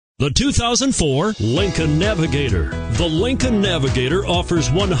The 2004 Lincoln Navigator. The Lincoln Navigator offers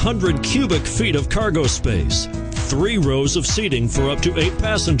 100 cubic feet of cargo space, 3 rows of seating for up to 8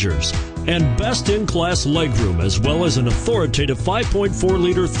 passengers, and best-in-class legroom, as well as an authoritative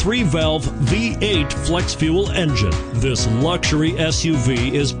 5.4-liter 3-valve V8 flex fuel engine. This luxury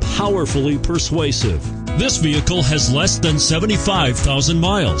SUV is powerfully persuasive. This vehicle has less than 75,000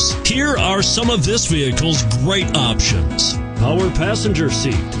 miles. Here are some of this vehicle's great options: power passenger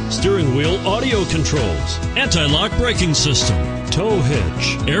seat, steering wheel audio controls, anti-lock braking system, tow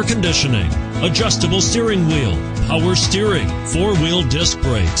hitch, air conditioning, adjustable steering wheel, power steering, 4-wheel disc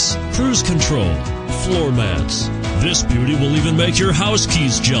brakes, cruise control, floor mats. This beauty will even make your house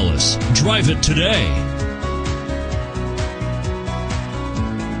keys jealous. Drive it today.